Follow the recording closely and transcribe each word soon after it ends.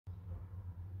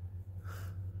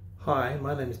Hi,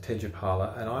 my name is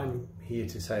Tejopala and I'm here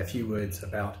to say a few words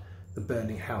about The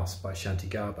Burning House by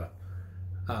Shantigarbha.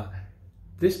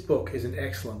 This book is an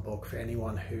excellent book for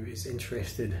anyone who is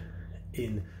interested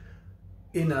in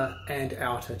inner and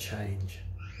outer change.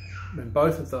 And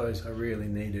both of those are really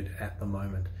needed at the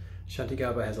moment.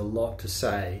 Shantigarbha has a lot to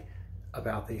say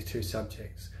about these two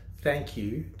subjects. Thank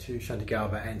you to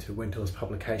Shantigarbha and to Windhorse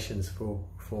Publications for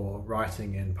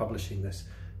writing and publishing this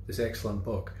excellent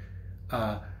book.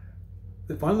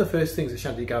 One of the first things that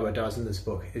Shantigarbha does in this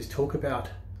book is talk about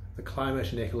the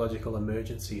climate and ecological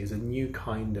emergency as a new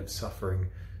kind of suffering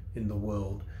in the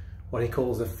world, what he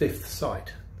calls a fifth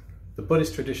sight. The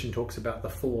Buddhist tradition talks about the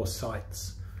four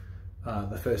sights,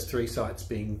 the first three sights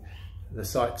being the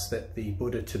sights that the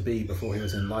Buddha to be before he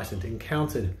was enlightened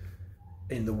encountered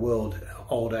in the world: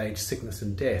 old age, sickness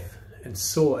and death, and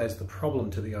saw as the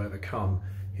problem to be overcome.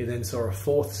 He then saw a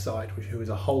fourth sight, who was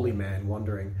a holy man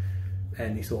wandering,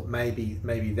 and he thought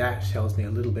maybe that tells me a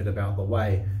little bit about the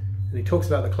way. And he talks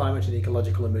about the climate and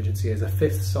ecological emergency as a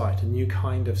fifth sight, a new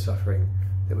kind of suffering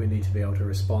that we need to be able to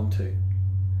respond to.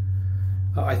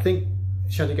 I think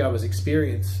Shantigarbha's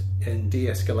experience in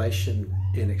de-escalation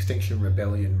in Extinction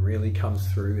Rebellion really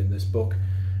comes through in this book.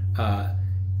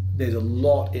 There's a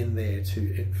lot in there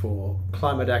for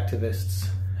climate activists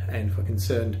and for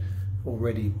concerned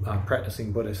already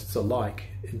practicing Buddhists alike,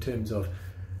 in terms of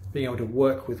being able to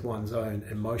work with one's own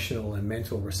emotional and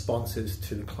mental responses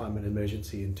to the climate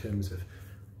emergency in terms of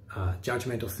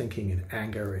judgmental thinking and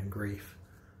anger and grief,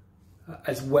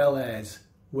 as well as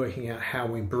working out how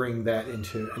we bring that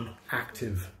into an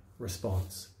active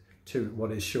response to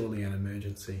what is surely an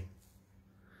emergency.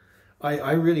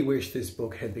 I really wish this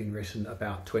book had been written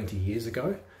about 20 years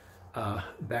ago,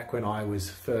 back when I was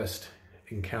first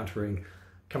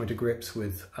coming to grips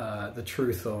with the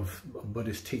truth of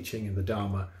Buddhist teaching and the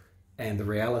Dharma and the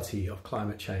reality of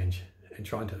climate change, and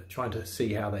trying to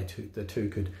see how the two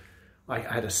could. I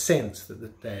had a sense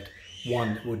that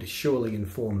one would surely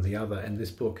inform the other, and this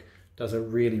book does a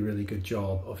really good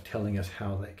job of telling us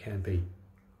how that can be.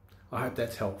 I hope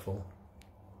that's helpful.